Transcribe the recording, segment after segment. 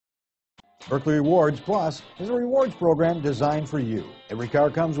Buerkle Rewards Plus is a rewards program designed for you. Every car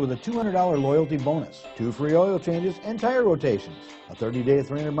comes with a $200 loyalty bonus, 2 free oil changes and tire rotations, a 30-day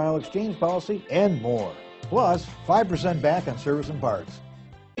 300-mile exchange policy, and more. Plus, 5% back on service and parts.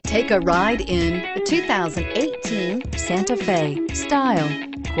 Take a ride in the 2018 Santa Fe. Style,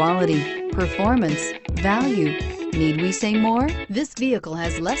 quality, performance, value. Need we say more? This vehicle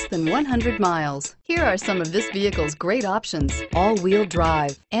has less than 100 miles. Here are some of this vehicle's great options: all-wheel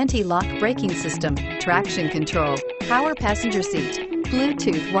drive, anti-lock braking system, traction control, power passenger seat,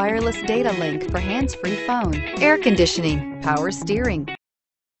 Bluetooth wireless data link for hands-free phone, air conditioning, power steering,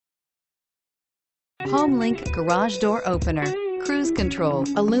 home link garage door opener, cruise control,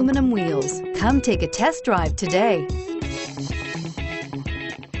 aluminum wheels. Come take a test drive today.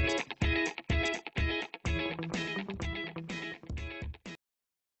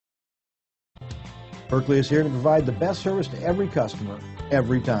 Buerkle is here to provide the best service to every customer,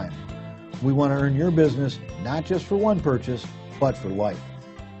 every time. We want to earn your business, not just for one purchase, but for life.